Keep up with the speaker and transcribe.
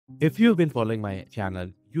If you've been following my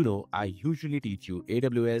channel, you know I usually teach you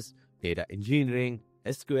AWS, data engineering,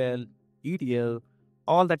 SQL, ETL,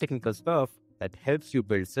 all the technical stuff that helps you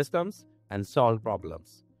build systems and solve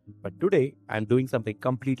problems. But today, I'm doing something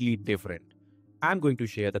completely different. I'm going to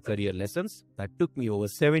share the career lessons that took me over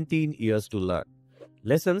 17 years to learn.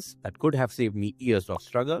 Lessons that could have saved me years of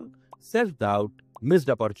struggle, self-doubt, missed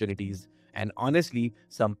opportunities, and honestly,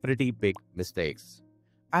 some pretty big mistakes.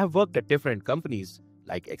 I have worked at different companies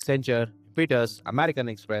like Accenture, Peters, American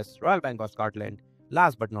Express, Royal Bank of Scotland,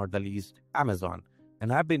 last but not the least, Amazon.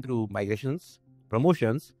 And I've been through migrations,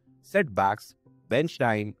 promotions, setbacks, bench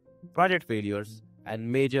time, project failures,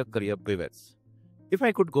 and major career pivots. If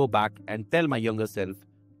I could go back and tell my younger self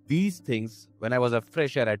these things when I was a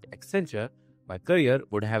fresher at Accenture, my career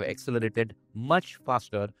would have accelerated much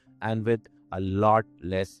faster and with a lot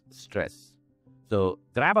less stress. So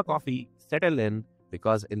grab a coffee, settle in,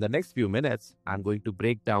 because in the next few minutes, I'm going to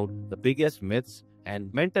break down the biggest myths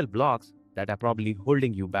and mental blocks that are probably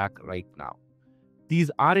holding you back right now. These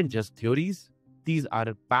aren't just theories, these are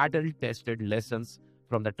battle tested lessons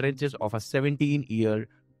from the trenches of a 17-year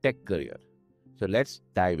tech career. So let's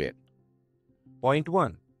dive in. Point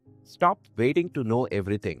 1. Stop waiting to know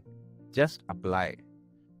everything. Just apply.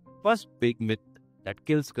 First big myth that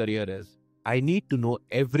kills career is I need to know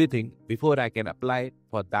everything before I can apply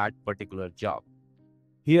for that particular job.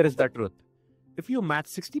 Here is the truth. If you match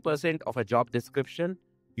 60% of a job description,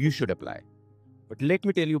 you should apply. But let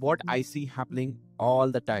me tell you what I see happening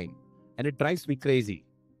all the time, and it drives me crazy.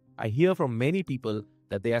 I hear from many people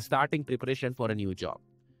that they are starting preparation for a new job.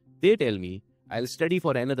 They tell me, I'll study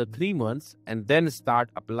for another 3 months and then start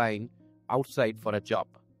applying outside for a job.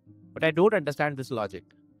 But I don't understand this logic.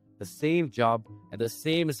 The same job and the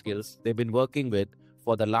same skills they've been working with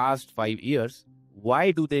for the last 5 years,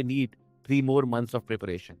 why do they need 3 more months of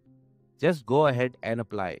preparation? Just go ahead and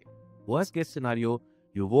apply. Worst case scenario,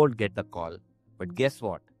 you won't get the call. But guess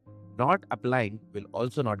what? Not applying will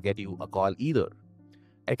also not get you a call either.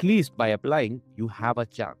 At least by applying, you have a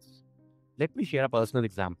chance. Let me share a personal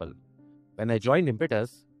example. When I joined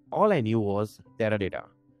Impetus, all I knew was Teradata.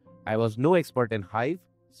 I was no expert in Hive,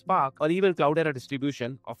 Spark, or even Cloudera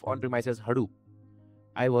distribution of on-premises Hadoop.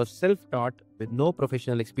 I was self-taught with no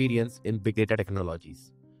professional experience in big data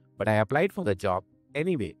technologies. But I applied for the job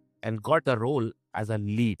anyway and got the role as a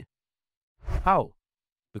lead. How?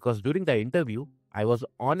 Because during the interview, I was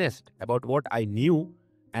honest about what I knew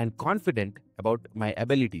and confident about my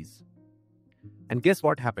abilities. And guess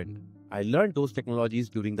what happened? I learned those technologies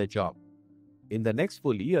during the job. In the next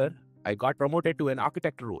full year, I got promoted to an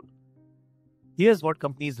architect role. Here's what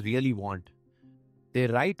companies really want. They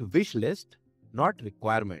write wish list, not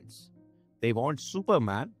requirements. They want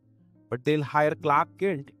Superman, but they'll hire Clark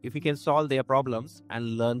Kent if he can solve their problems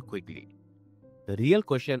and learn quickly. The real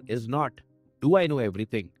question is not, do I know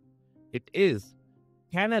everything? It is,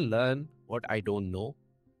 can I learn what I don't know?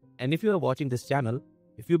 And if you are watching this channel,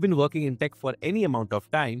 if you've been working in tech for any amount of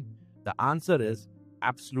time, the answer is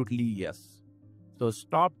absolutely yes. So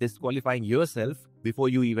stop disqualifying yourself before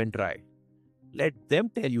you even try. Let them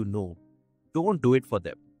tell you no. Don't do it for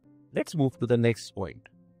them. Let's move to the next point.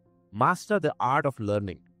 Master the art of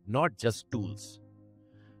learning, not just tools.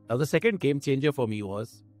 Now, the second game changer for me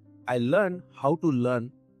was I learned how to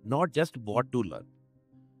learn, not just what to learn.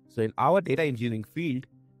 So in our data engineering field,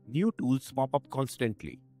 new tools pop up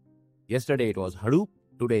constantly. Yesterday it was Hadoop,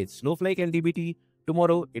 today it's Snowflake and dbt,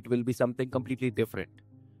 tomorrow it will be something completely different.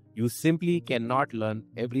 You simply cannot learn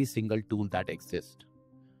every single tool that exists.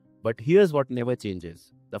 But here's what never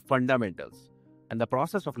changes, the fundamentals and the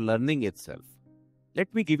process of learning itself.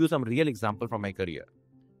 Let me give you some real example from my career.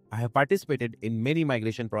 I have participated in many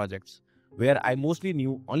migration projects where I mostly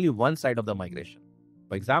knew only one side of the migration.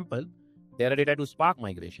 For example, Teradata to Spark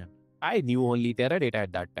migration. I knew only Teradata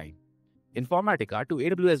at that time. Informatica to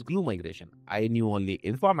AWS Glue migration. I knew only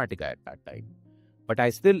Informatica at that time. But I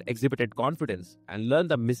still exhibited confidence and learned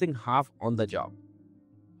the missing half on the job.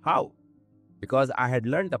 How? Because I had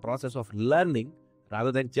learned the process of learning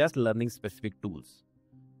rather than just learning specific tools.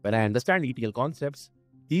 When I understand ETL concepts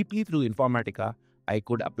deeply through Informatica, I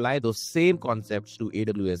could apply those same concepts to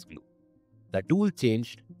AWS Glue. The tool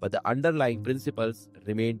changed, but the underlying principles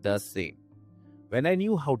remained the same. When I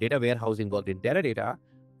knew how data warehousing worked in Teradata,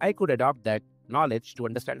 I could adopt that knowledge to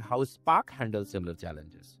understand how Spark handles similar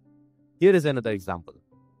challenges. Here is another example.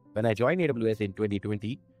 When I joined AWS in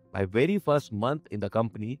 2020, my very first month in the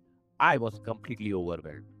company, I was completely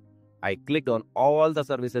overwhelmed. I clicked on all the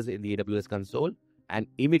services in the AWS console and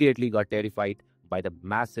immediately got terrified by the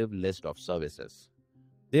massive list of services.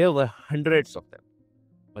 There were hundreds of them.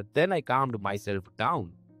 But then I calmed myself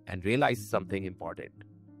down and realized something important.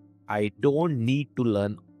 I don't need to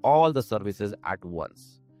learn all the services at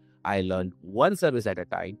once. I learned one service at a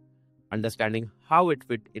time, understanding how it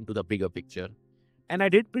fit into the bigger picture. And I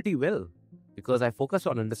did pretty well because I focused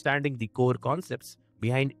on understanding the core concepts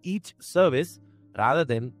behind each service rather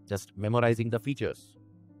than just memorizing the features.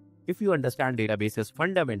 If you understand databases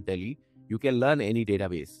fundamentally, you can learn any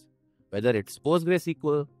database, whether it's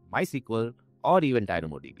PostgreSQL, MySQL, or even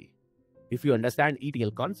DynamoDB. If you understand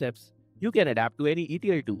ETL concepts, you can adapt to any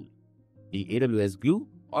ETL tool, the AWS Glue,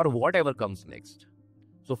 or whatever comes next.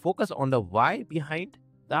 So focus on the why behind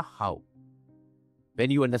the how.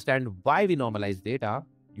 When you understand why we normalize data,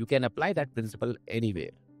 you can apply that principle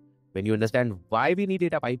anywhere. When you understand why we need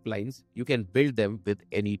data pipelines, you can build them with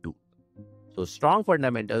any tool. So strong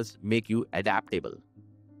fundamentals make you adaptable.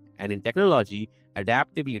 And in technology,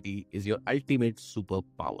 adaptability is your ultimate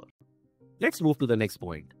superpower. Let's move to the next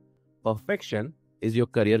point. Perfection is your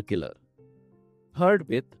career killer. Third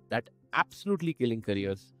myth that absolutely killing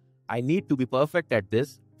careers. I need to be perfect at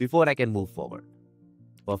this before I can move forward.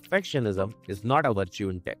 Perfectionism is not a virtue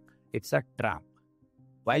in tech. It's a trap.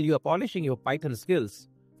 While you are polishing your Python skills,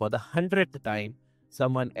 for the 100th time,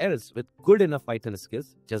 someone else with good enough Python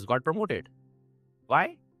skills just got promoted.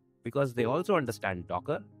 Why? Because they also understand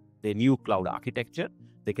Docker, they knew cloud architecture,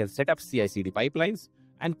 they can set up CI/CD pipelines,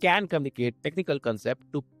 and can communicate technical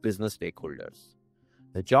concept to business stakeholders.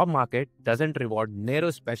 The job market doesn't reward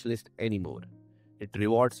narrow specialists anymore. It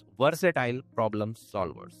rewards versatile problem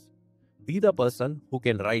solvers. Be the person who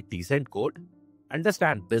can write decent code,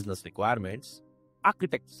 understand business requirements,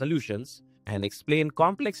 architect solutions, and explain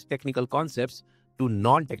complex technical concepts to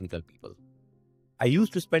non-technical people. I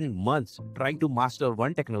used to spend months trying to master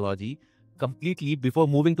one technology completely before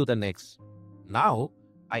moving to the next. Now,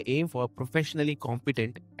 I aim for professionally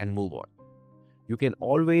competent and move on. You can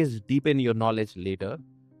always deepen your knowledge later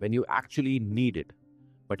when you actually need it,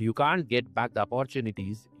 but you can't get back the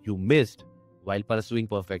opportunities you missed while pursuing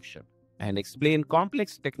perfection and explain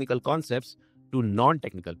complex technical concepts to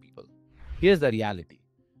non-technical people. Here's the reality.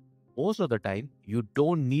 Most of the time, you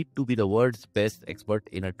don't need to be the world's best expert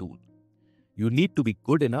in a tool. You need to be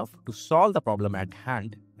good enough to solve the problem at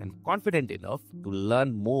hand and confident enough to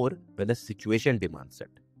learn more when the situation demands it.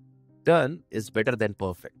 Done is better than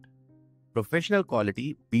perfect. Professional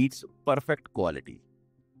quality beats perfect quality.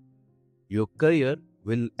 Your career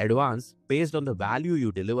will advance based on the value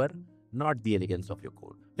you deliver, not the elegance of your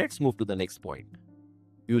code. Let's move to the next point.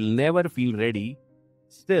 You'll never feel ready,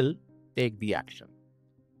 still take the action.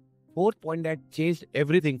 Fourth point that changed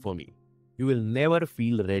everything for me. You will never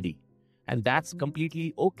feel ready. And that's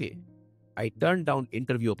completely okay. I turned down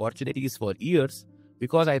interview opportunities for years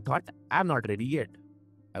because I thought I'm not ready yet.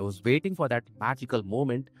 I was waiting for that magical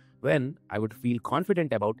moment when I would feel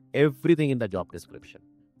confident about everything in the job description.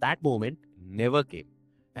 That moment never came.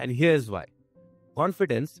 And here's why.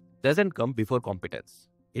 Confidence doesn't come before competence.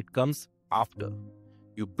 It comes after.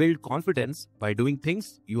 You build confidence by doing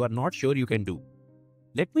things you are not sure you can do.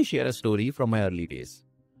 Let me share a story from my early days.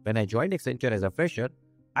 When I joined Accenture as a fresher,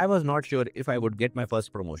 I was not sure if I would get my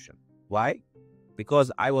first promotion. Why?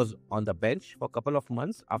 Because I was on the bench for a couple of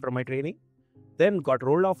months after my training, then got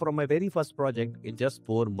rolled off from my very first project in just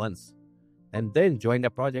 4 months, and then joined a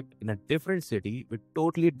project in a different city with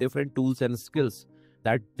totally different tools and skills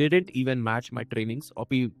that didn't even match my trainings or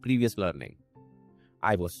previous learning.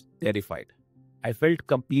 I was terrified. I felt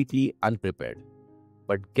completely unprepared.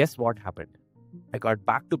 But guess what happened? I got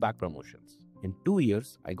back-to-back promotions. In 2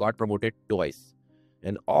 years, I got promoted twice.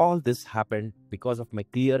 And all this happened because of my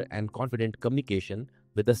clear and confident communication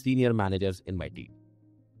with the senior managers in my team.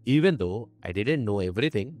 Even though I didn't know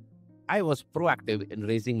everything, I was proactive in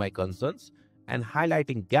raising my concerns and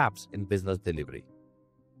highlighting gaps in business delivery.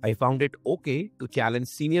 I found it okay to challenge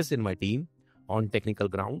seniors in my team on technical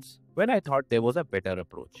grounds when I thought there was a better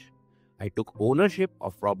approach. I took ownership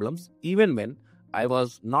of problems even when I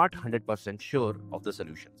was not 100% sure of the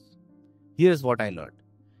solutions. Here's what I learned.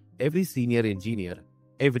 Every senior engineer,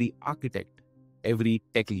 every architect, every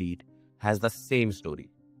tech lead has the same story.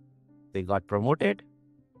 They got promoted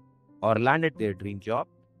or landed their dream job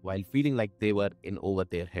while feeling like they were in over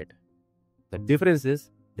their head. The difference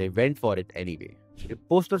is they went for it anyway.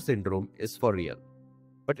 Imposter syndrome is for real,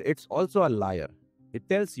 but it's also a liar. It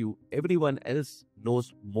tells you everyone else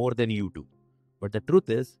knows more than you do. But the truth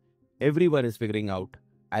is, everyone is figuring out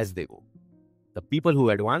as they go. The people who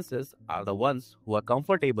advances are the ones who are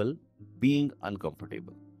comfortable being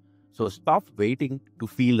uncomfortable. So stop waiting to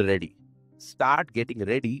feel ready. Start getting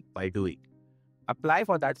ready by doing. Apply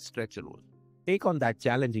for that stretch role. Take on that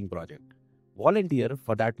challenging project. Volunteer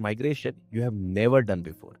for that migration you have never done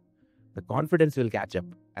before. The confidence will catch up,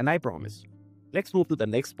 and I promise. Let's move to the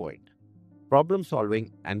next point. Problem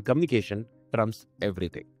solving and communication trumps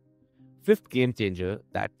everything. Fifth game changer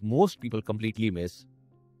that most people completely miss.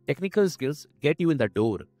 Technical skills get you in the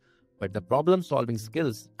door, but the problem solving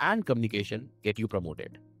skills and communication get you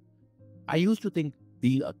promoted. I used to think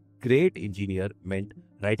being a great engineer meant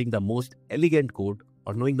writing the most elegant code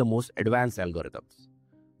or knowing the most advanced algorithms.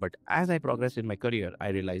 But as I progressed in my career, I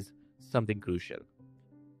realized something crucial.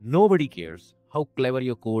 Nobody cares how clever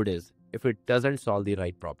your code is if it doesn't solve the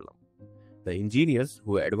right problem. The engineers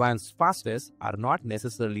who advance fastest are not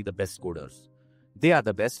necessarily the best coders. They are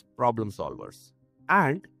the best problem solvers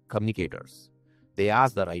and communicators. They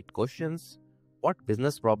ask the right questions. What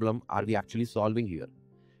business problem are we actually solving here?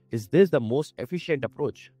 Is this the most efficient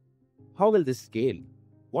approach? How will this scale?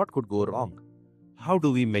 What could go wrong? How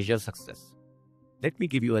do we measure success? Let me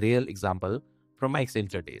give you a real example from my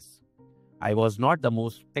Accenture days. I was not the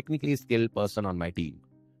most technically skilled person on my team,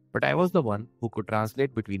 but I was the one who could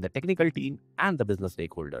translate between the technical team and the business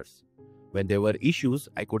stakeholders. When there were issues,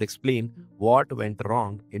 I could explain what went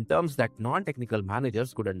wrong in terms that non-technical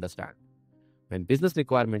managers could understand. When business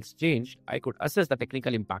requirements changed, I could assess the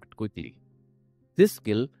technical impact quickly. This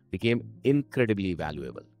skill became incredibly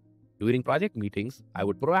valuable. During project meetings, I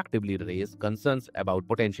would proactively raise concerns about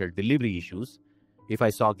potential delivery issues. If I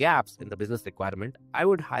saw gaps in the business requirement, I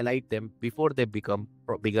would highlight them before they become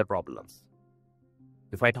bigger problems.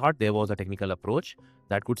 If I thought there was a technical approach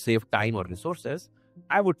that could save time or resources,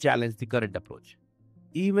 I would challenge the current approach,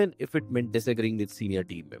 even if it meant disagreeing with senior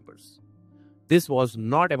team members. This was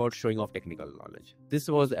not about showing off technical knowledge. This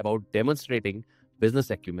was about demonstrating business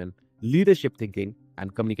acumen, leadership thinking,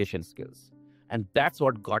 and communication skills. And that's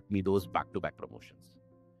what got me those back-to-back promotions.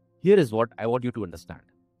 Here is what I want you to understand.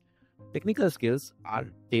 Technical skills are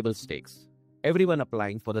table stakes. Everyone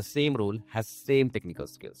applying for the same role has same technical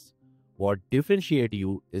skills. What differentiates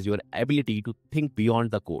you is your ability to think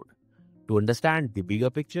beyond the code, to understand the bigger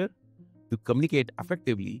picture, to communicate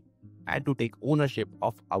effectively, and to take ownership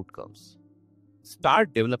of outcomes.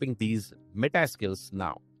 Start developing these meta skills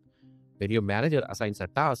now. When your manager assigns a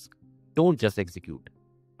task, don't just execute.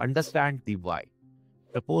 Understand the why.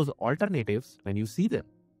 Propose alternatives when you see them.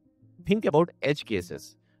 Think about edge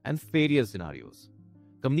cases and failure scenarios.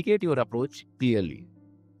 Communicate your approach clearly.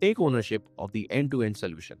 Take ownership of the end-to-end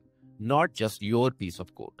solution, not just your piece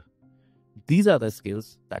of code. These are the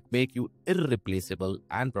skills that make you irreplaceable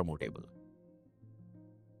and promotable.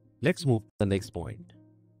 Let's move to the next point.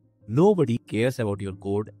 Nobody cares about your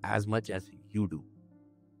code as much as you do.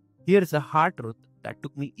 Here is a hard truth that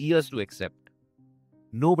took me years to accept.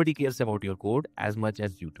 Nobody cares about your code as much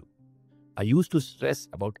as you do. I used to stress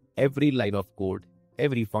about every line of code,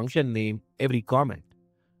 every function name, every comment.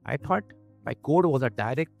 I thought my code was a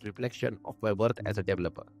direct reflection of my worth as a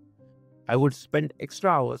developer. I would spend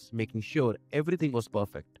extra hours making sure everything was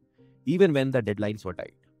perfect, even when the deadlines were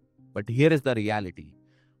tight. But here is the reality.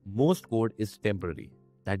 Most code is temporary.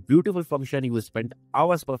 That beautiful function you spent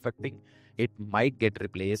hours perfecting, it might get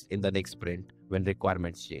replaced in the next sprint when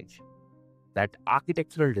requirements change. That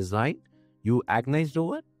architectural design you agonized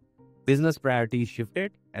over, business priorities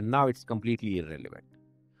shifted, and now it's completely irrelevant.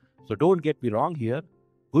 So don't get me wrong here.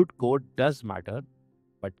 Good code does matter,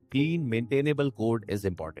 but clean, maintainable code is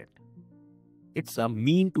important. It's a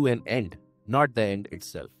mean to an end, not the end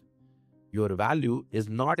itself. Your value is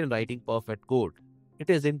not in writing perfect code. It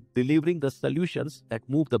is in delivering the solutions that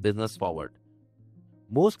move the business forward.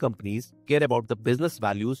 Most companies care about the business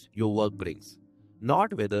values your work brings,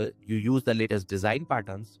 not whether you use the latest design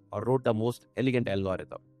patterns or wrote the most elegant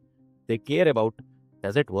algorithm. They care about,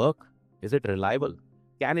 does it work? Is it reliable?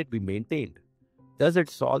 Can it be maintained? Does it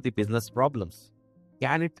solve the business problems?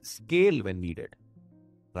 Can it scale when needed?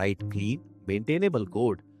 Write clean, maintainable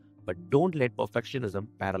code, but don't let perfectionism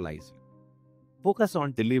paralyze you. Focus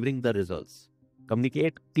on delivering the results.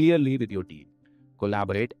 Communicate clearly with your team.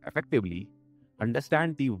 Collaborate effectively.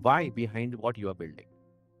 Understand the why behind what you are building.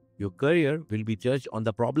 Your career will be judged on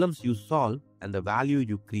the problems you solve and the value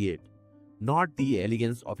you create, not the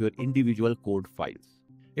elegance of your individual code files.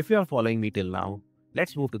 If you are following me till now,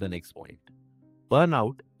 let's move to the next point.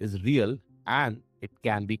 Burnout is real and it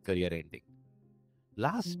can be career ending.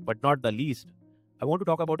 Last but not the least, I want to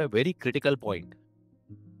talk about a very critical point.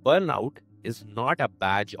 Burnout is not a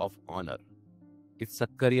badge of honor. It's a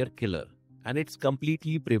career killer and it's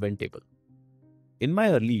completely preventable. In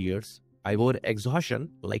my early years, I wore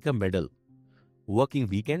exhaustion like a medal. Working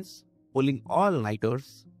weekends, pulling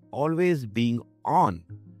all-nighters, always being on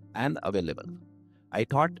and available. I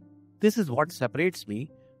thought this is what separates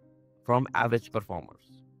me from average performers.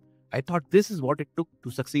 I thought this is what it took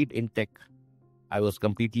to succeed in tech. I was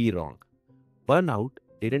completely wrong. Burnout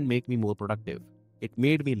didn't make me more productive. It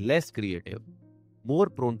made me less creative, more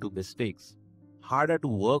prone to mistakes, harder to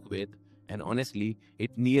work with, and honestly,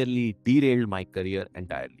 it nearly derailed my career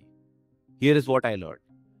entirely. Here is what I learned.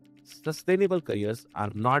 Sustainable careers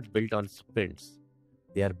are not built on sprints,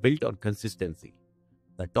 they are built on consistency.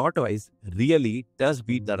 The tortoise really does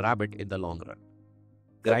beat the rabbit in the long run.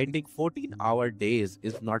 Grinding 14-hour days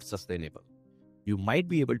is not sustainable. You might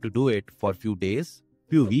be able to do it for a few days,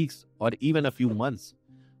 few weeks, or even a few months,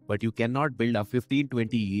 but you cannot build a 15-20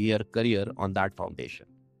 year career on that foundation.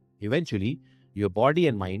 Eventually, your body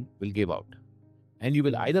and mind will give out, and you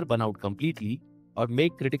will either burn out completely or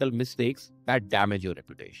make critical mistakes that damage your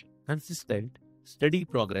reputation. Consistent, steady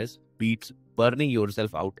progress beats burning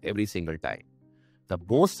yourself out every single time. The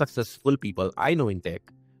most successful people I know in tech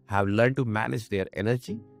have learned to manage their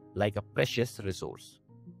energy like a precious resource.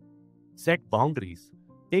 Set boundaries.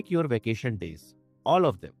 Take your vacation days, all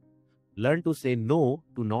of them. Learn to say no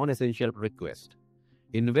to non-essential requests.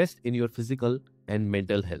 Invest in your physical and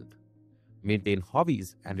mental health. Maintain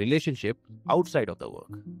hobbies and relationships outside of the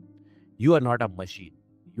work. You are not a machine.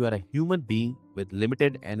 You are a human being with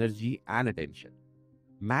limited energy and attention.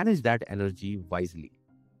 Manage that energy wisely.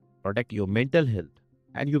 Protect your mental health,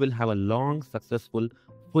 and you will have a long, successful,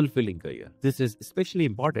 fulfilling career. This is especially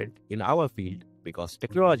important in our field because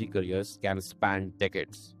technology careers can span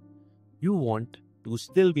decades. You want to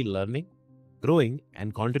still be learning, growing,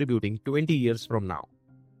 and contributing 20 years from now.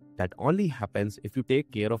 That only happens if you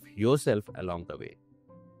take care of yourself along the way.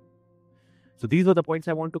 So these are the points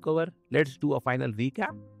I want to cover. Let's do a final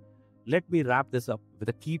recap. Let me wrap this up with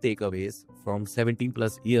the key takeaways from 17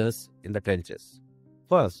 plus years in the trenches.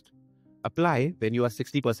 First, apply when you are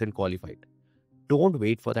 60% qualified. Don't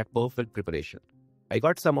wait for that perfect preparation. I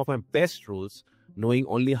got some of my best roles knowing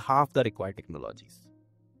only half the required technologies.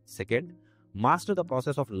 Second, master the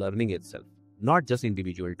process of learning itself, not just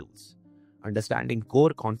individual tools. Understanding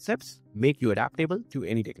core concepts make you adaptable to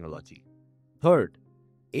any technology. Third,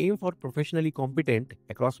 aim for professionally competent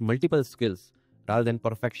across multiple skills rather than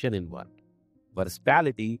perfection in one.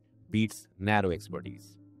 Versatility beats narrow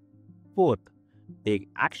expertise. Fourth, take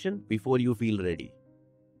action before you feel ready.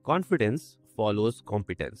 Confidence follows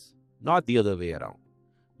competence, not the other way around.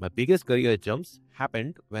 My biggest career jumps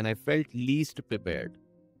happened when I felt least prepared.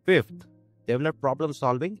 Fifth, develop problem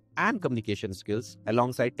solving and communication skills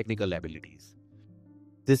alongside technical abilities.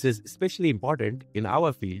 This is especially important in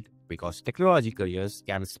our field because technology careers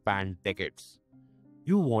can span decades.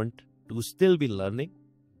 You want to still be learning,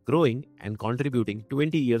 growing, and contributing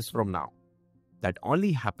 20 years from now. That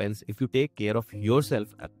only happens if you take care of yourself.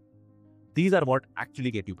 These are what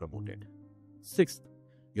actually get you promoted. Sixth,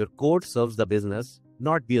 your code serves the business,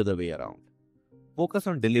 not the other way around. Focus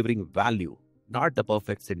on delivering value, not the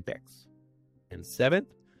perfect syntax. And seventh,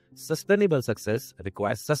 sustainable success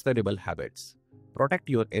requires sustainable habits. Protect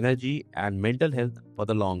your energy and mental health for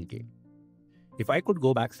the long game. If I could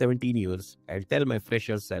go back 17 years and tell my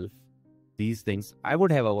fresher self these things, I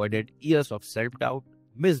would have avoided years of self-doubt,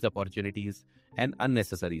 missed opportunities, and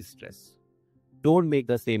unnecessary stress. Don't make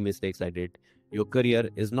the same mistakes I did. Your career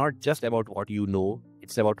is not just about what you know,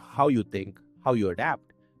 it's about how you think, how you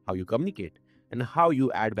adapt, how you communicate, and how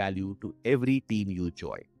you add value to every team you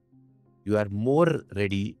join. You are more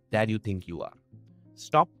ready than you think you are.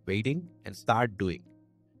 Stop waiting and start doing.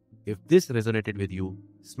 If this resonated with you,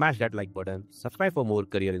 smash that like button, subscribe for more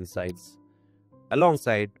career insights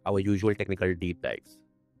alongside our usual technical deep dives.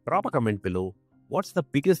 Drop a comment below. What's the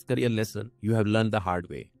biggest career lesson you have learned the hard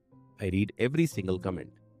way? I read every single comment.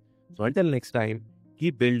 So until next time,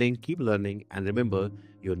 keep building, keep learning, and remember,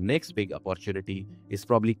 your next big opportunity is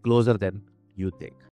probably closer than you think.